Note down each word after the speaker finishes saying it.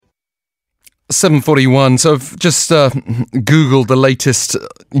7:41. So I've just Googled the latest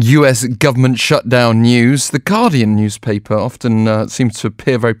US government shutdown news. The Guardian newspaper often seems to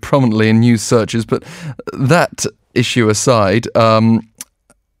appear very prominently in news searches, but that issue aside,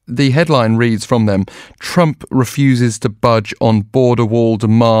 the headline reads from them: Trump refuses to budge on border wall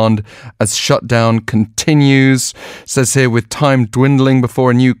demand as shutdown continues. Says here, with time dwindling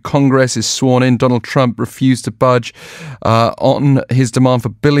before a new Congress is sworn in, Donald Trump refused to budge on his demand for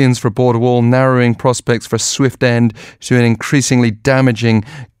billions for a border wall, narrowing prospects for a swift end to an increasingly damaging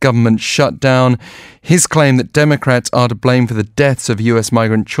government shutdown. His claim that Democrats are to blame for the deaths of US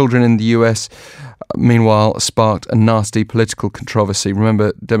migrant children in the US, meanwhile, sparked a nasty political controversy.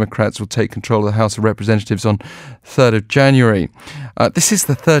 Remember, Democrats will take control of the House of Representatives on 3rd of January. This is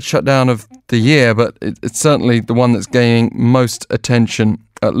the third shutdown of the year, but it's certainly the one that's gaining most attention.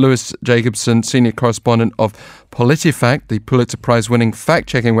 Louis Jacobson, senior correspondent of PolitiFact, the Pulitzer Prize-winning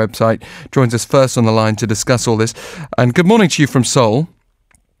fact-checking website, joins us first on the line to discuss all this. And good morning to you from Seoul.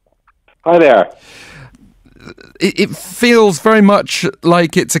 Hi there. It feels very much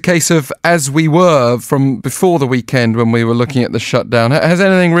like it's a case of as we were from before the weekend when we were looking at the shutdown. Has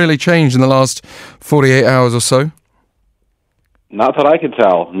anything really changed in the last 48 hours or so? Not that I can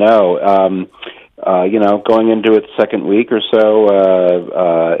tell, no. Going into its second week or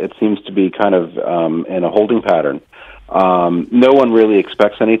so, it seems to be kind of in a holding pattern. No one really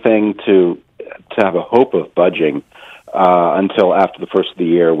expects anything to have a hope of budging until after the first of the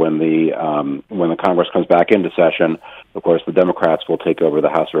year, when the Congress comes back into session. Of course, the Democrats will take over the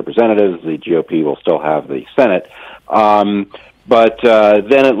House of Representatives. The GOP will still have the Senate. But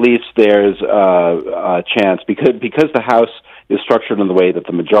then at least there's a chance, because the House is structured in the way that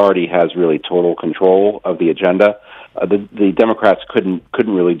the majority has really total control of the agenda. The Democrats couldn't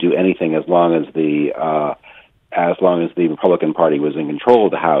really do anything as long as the Republican Party was in control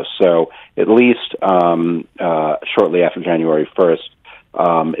of the House. So at least shortly after January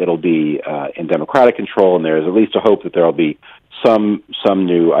 1st, it'll be in Democratic control, and there's at least a hope that there will be some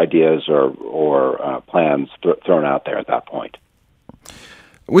new ideas or plans thrown out there at that point.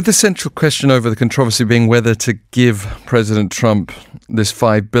 With the central question over the controversy being whether to give President Trump this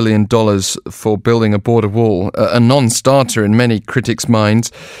 $5 billion for building a border wall, a non-starter in many critics' minds,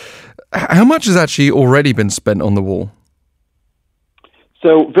 how much has actually already been spent on the wall?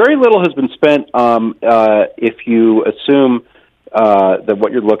 So very little has been spent if you assume that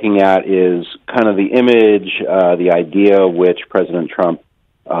what you're looking at is kind of the image, the idea which President Trump,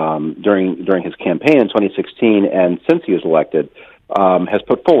 during his campaign in 2016 and since he was elected, has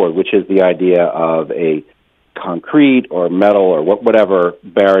put forward, which is the idea of a concrete or metal or whatever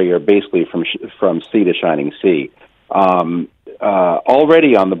barrier, basically from sea to shining sea.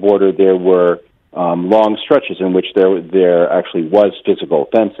 Already on the border, there were long stretches in which there actually was physical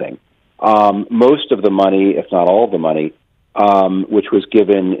fencing. Most of the money, if not all of the money, which was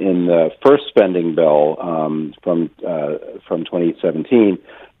given in the first spending bill from 2017,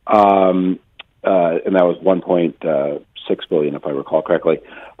 and that was $1.6 billion, if I recall correctly,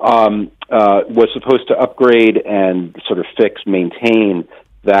 was supposed to upgrade and sort of maintain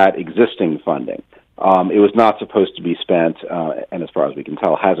that existing funding. It was not supposed to be spent, and as far as we can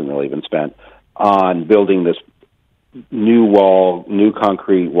tell, hasn't really been spent, on building this new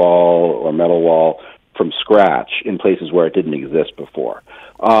concrete wall or metal wall from scratch in places where it didn't exist before.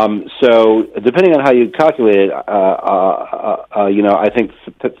 So depending on how you calculate it, I think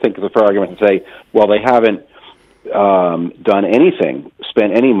it's a fair argument to say, well, they haven't done anything,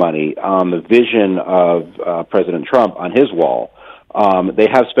 spent any money on the vision of President Trump on his wall. They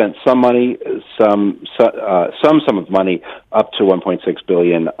have spent some money, some sum of money, up to $1.6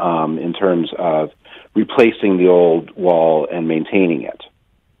 billion in terms of replacing the old wall and maintaining it.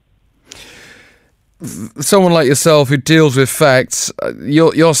 Someone like yourself who deals with facts,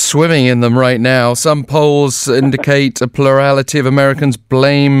 you're swimming in them right now. Some polls indicate a plurality of Americans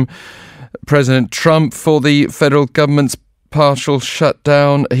blame President Trump for the federal government's partial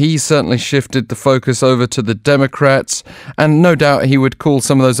shutdown. He certainly shifted the focus over to the Democrats, and no doubt he would call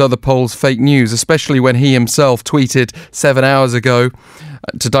some of those other polls fake news, especially when he himself tweeted 7 hours ago,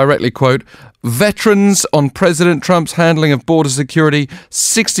 to directly quote, "Veterans on President Trump's handling of border security,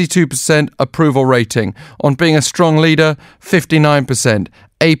 62% approval rating. On being a strong leader, 59%.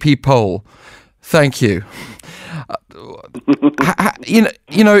 AP poll. Thank you."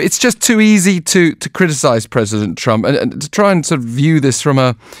 It's just too easy to criticize President Trump and to try and sort of view this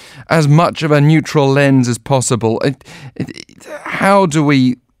from as much of a neutral lens as possible. How do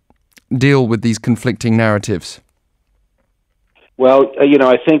we deal with these conflicting narratives? Well,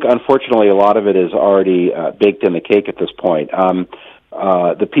 I think, unfortunately, a lot of it is already baked in the cake at this point.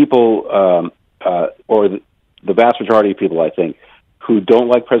 The people or the vast majority of people, I think, who don't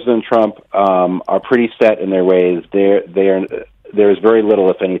like President Trump are pretty set in their ways. There is very little,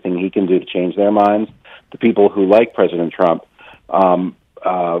 if anything, he can do to change their minds. The people who like President Trump,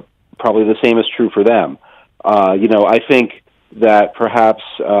 probably the same is true for them. I think that perhaps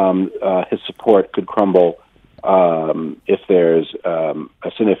his support could crumble if there's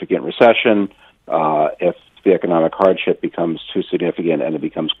a significant recession, if the economic hardship becomes too significant and it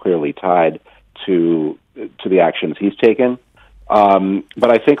becomes clearly tied to the actions he's taken.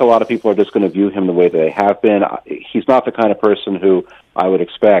 But I think a lot of people are just going to view him the way that they have been. He's not the kind of person who I would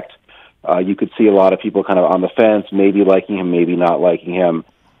expect. You could see a lot of people kind of on the fence, maybe liking him, maybe not liking him.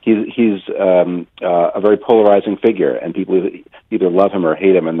 He's a very polarizing figure, and people either love him or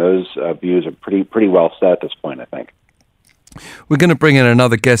hate him, and those views are pretty well set at this point, I think. We're going to bring in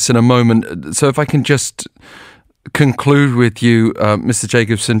another guest in a moment, so if I can just conclude with you, Mr.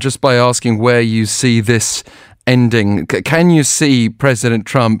 Jacobson, just by asking where you see this ending. Can you see President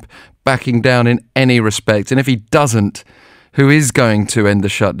Trump backing down in any respect? And if he doesn't, who is going to end the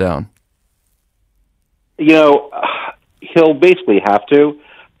shutdown? He'll basically have to.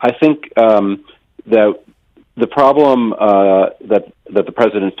 I think that the problem that the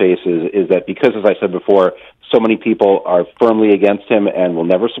president faces is that because, as I said before, so many people are firmly against him and will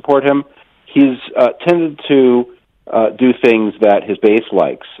never support him, he's tended to do things that his base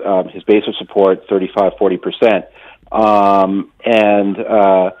likes. His base of support, 35-40%. And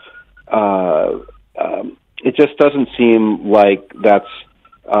it just doesn't seem like that's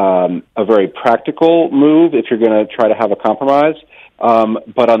a very practical move if you're going to try to have a compromise.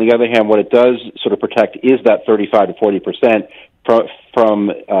 But on the other hand, what it does sort of protect is that 35 to 40%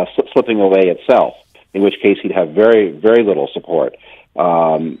 from slipping away itself, in which case he'd have very, very little support,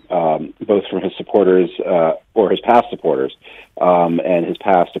 both from his supporters or his past supporters and his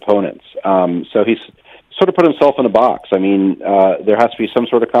past opponents. So he's sort of put himself in a box. I mean, there has to be some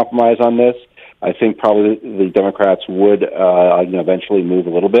sort of compromise on this. I think probably the Democrats would eventually move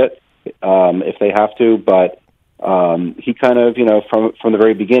a little bit if they have to, but he kind of, from the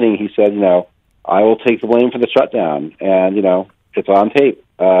very beginning, he said, I will take the blame for the shutdown, and, it's on tape.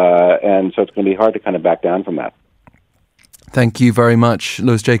 And so it's going to be hard to kind of back down from that. Thank you very much,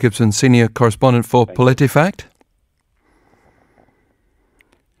 Louis Jacobson, senior correspondent for PolitiFact.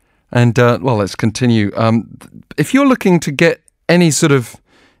 And, let's continue. If you're looking to get any sort of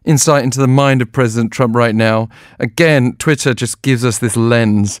insight into the mind of President Trump right now, again, Twitter just gives us this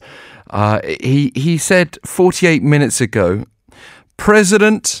lens. He said 48 minutes ago,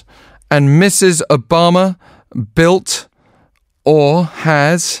 President and Mrs. Obama built or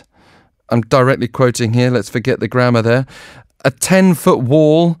has, I'm directly quoting here, let's forget the grammar there, a 10-foot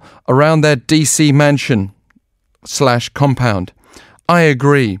wall around their DC mansion / compound. I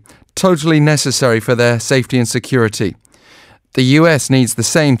agree. Totally necessary for their safety and security. The US needs the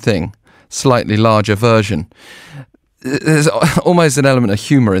same thing, slightly larger version. There's almost an element of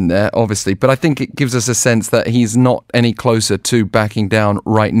humour in there, obviously, but I think it gives us a sense that he's not any closer to backing down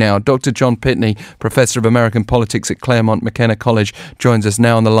right now. Dr. John Pitney, Professor of American Politics at Claremont McKenna College, joins us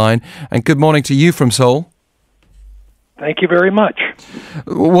now on the line. And good morning to you from Seoul. Thank you very much.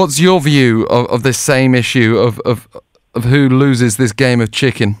 What's your view of this same issue of who loses this game of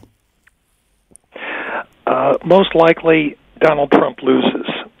chicken? Most likely, Donald Trump loses.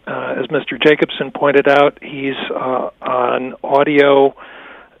 As Mr. Jacobson pointed out, he's on audio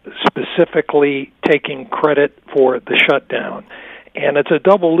specifically taking credit for the shutdown. And it's a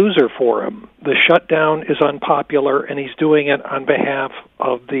double loser for him. The shutdown is unpopular, and he's doing it on behalf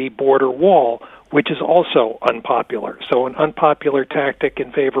of the border wall, which is also unpopular. So an unpopular tactic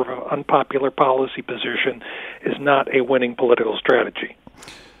in favor of an unpopular policy position is not a winning political strategy.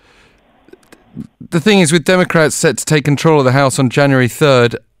 The thing is, with Democrats set to take control of the House on January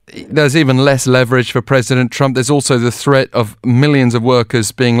 3rd, there's even less leverage for President Trump. There's also the threat of millions of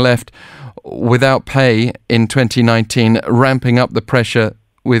workers being left without pay in 2019, ramping up the pressure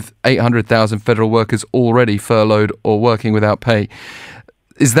with 800,000 federal workers already furloughed or working without pay.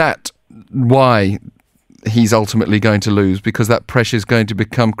 Is that why he's ultimately going to lose? Because that pressure is going to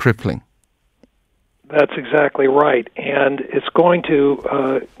become crippling? That's exactly right. And it's going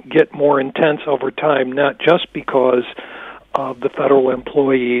to get more intense over time, not just because of the federal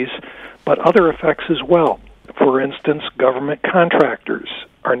employees, but other effects as well. For instance, government contractors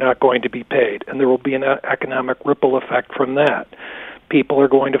are not going to be paid, and there will be an economic ripple effect from that. People are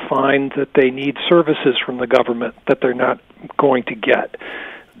going to find that they need services from the government that they're not going to get.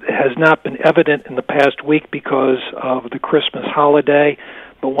 It has not been evident in the past week because of the Christmas holiday,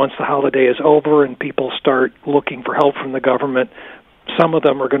 but once the holiday is over and people start looking for help from the government, some of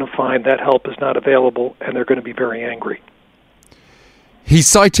them are going to find that help is not available, and they're going to be very angry. He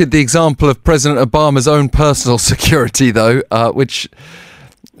cited the example of President Obama's own personal security, though, which,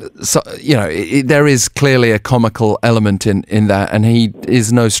 there is clearly a comical element in that, and he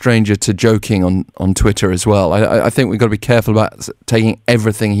is no stranger to joking on Twitter as well. I think we've got to be careful about taking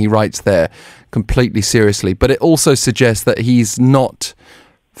everything he writes there completely seriously, but it also suggests that he's not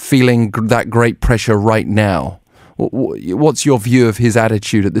feeling that great pressure right now. What's your view of his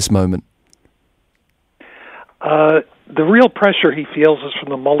attitude at this moment? The real pressure he feels is from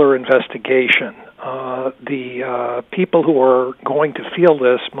the Mueller investigation. The people who are going to feel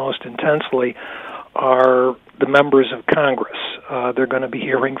this most intensely are the members of Congress. They're going to be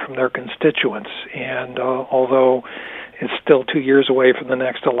hearing from their constituents, and although it's still 2 years away from the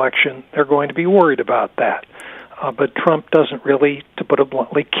next election, they're going to be worried about that. But Trump doesn't really, to put it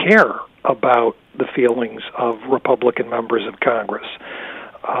bluntly, care about the feelings of Republican members of Congress.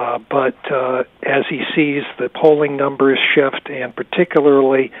 But as he sees the polling numbers shift, and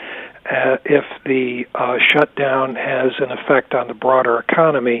particularly if the shutdown has an effect on the broader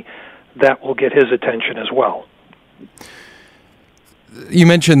economy, that will get his attention as well. You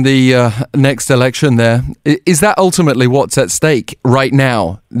mentioned the next election there. Is that ultimately what's at stake right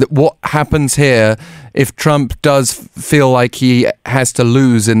now? What happens here if Trump does feel like he has to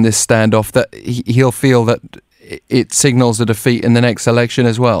lose in this standoff, that he'll feel that it signals a defeat in the next election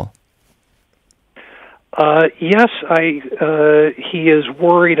as well? Yes, he is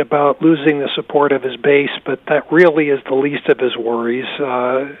worried about losing the support of his base, but that really is the least of his worries.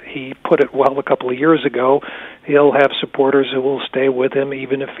 He put it well a couple of years ago. He'll have supporters who will stay with him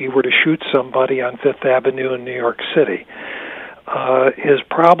even if he were to shoot somebody on Fifth Avenue in New York City. His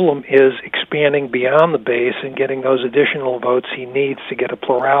problem is expanding beyond the base and getting those additional votes he needs to get a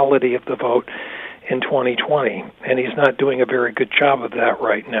plurality of the vote in 2020, and he's not doing a very good job of that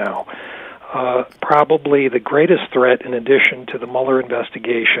right now. Probably the greatest threat, in addition to the Mueller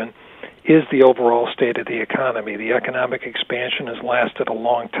investigation, is the overall state of the economy. The economic expansion has lasted a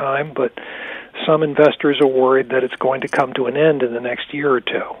long time, but some investors are worried that it's going to come to an end in the next year or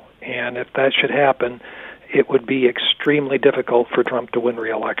two. And if that should happen, it would be extremely difficult for Trump to win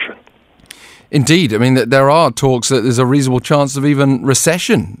re-election. Indeed. I mean, there are talks that there's a reasonable chance of even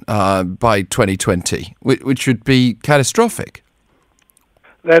recession by 2020, which would be catastrophic.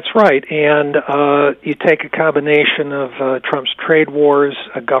 That's right, and you take a combination of Trump's trade wars,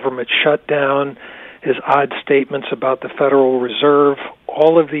 a government shutdown, his odd statements about the Federal Reserve.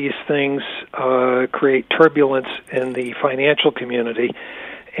 All of these things create turbulence in the financial community,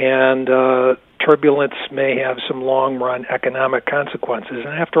 and turbulence may have some long-run economic consequences.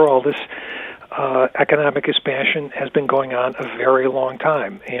 And after all, this economic expansion has been going on a very long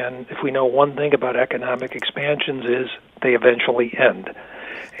time, and if we know one thing about economic expansions is they eventually end.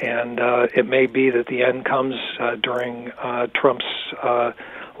 And it may be that the end comes during Trump's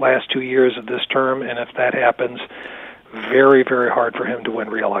last 2 years of this term, and if that happens, very, very hard for him to win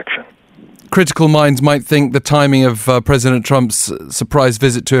re-election. Critical minds might think the timing of President Trump's surprise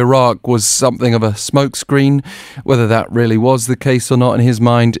visit to Iraq was something of a smokescreen. Whether that really was the case or not in his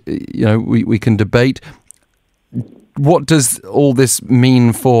mind, we can debate. What does all this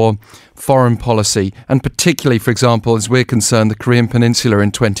mean for foreign policy, and particularly, for example, as we're concerned, the Korean Peninsula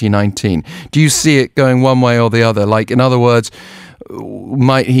in 2019? Do you see it going one way or the other? Like, in other words,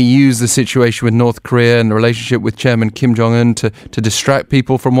 might he use the situation with North Korea and the relationship with Chairman Kim Jong-un to distract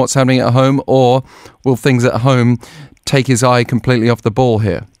people from what's happening at home, or will things at home take his eye completely off the ball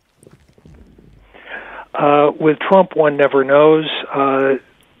here? With Trump, one never knows.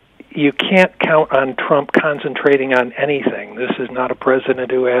 You can't count on Trump concentrating on anything. This is not a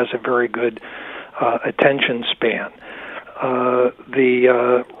president who has a very good attention span.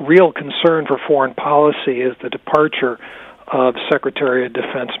 The real concern for foreign policy is the departure of Secretary of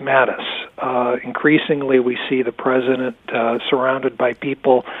Defense Mattis. Increasingly, we see the president surrounded by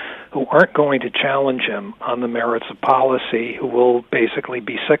people who aren't going to challenge him on the merits of policy, who will basically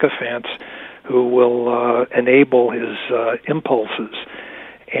be sycophants, who will enable his impulses.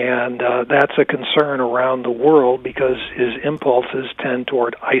 And that's a concern around the world because his impulses tend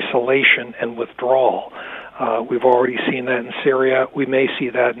toward isolation and withdrawal. We've already seen that in Syria. We may see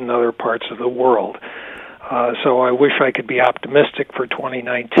that in other parts of the world. So I wish I could be optimistic for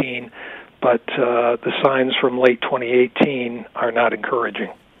 2019, but the signs from late 2018 are not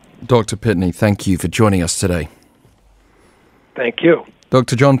encouraging. Dr. Pitney, thank you for joining us today. Thank you.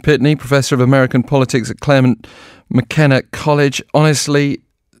 Dr. John Pitney, Professor of American Politics at Claremont McKenna College. Honestly,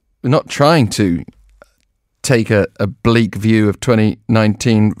 we're not trying to take a bleak view of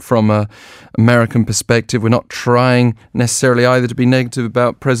 2019 from an American perspective. We're not trying necessarily either to be negative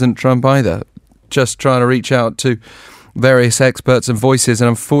about President Trump either. Just trying to reach out to various experts and voices, and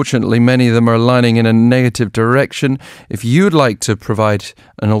unfortunately many of them are aligning in a negative direction. If you'd like to provide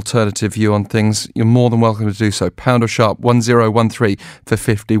an alternative view on things, you're more than welcome to do so. Pound or sharp 1013 for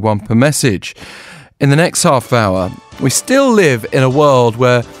 51 per message. In the next half hour, we still live in a world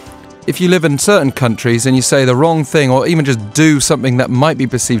where if you live in certain countries and you say the wrong thing, or even just do something that might be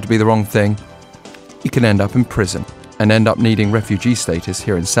perceived to be the wrong thing, you can end up in prison and end up needing refugee status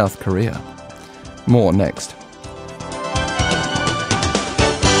here in South Korea. More next.